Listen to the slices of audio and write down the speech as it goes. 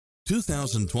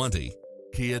2020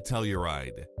 Kia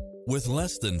Telluride. With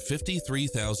less than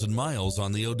 53,000 miles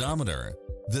on the odometer,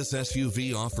 this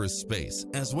SUV offers space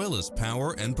as well as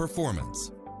power and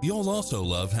performance. You'll also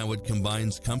love how it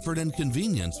combines comfort and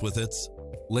convenience with its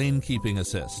lane keeping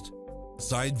assist,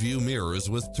 side view mirrors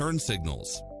with turn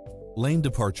signals, lane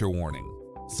departure warning,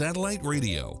 satellite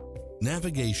radio,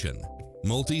 navigation,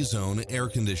 multi-zone air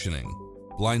conditioning,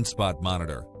 blind spot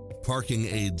monitor, parking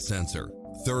aid sensor,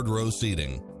 third row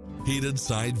seating, heated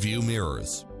side view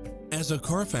mirrors. As a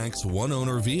Carfax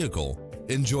one-owner vehicle,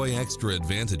 enjoy extra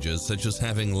advantages such as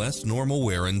having less normal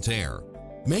wear and tear.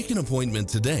 Make an appointment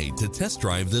today to test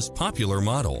drive this popular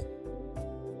model.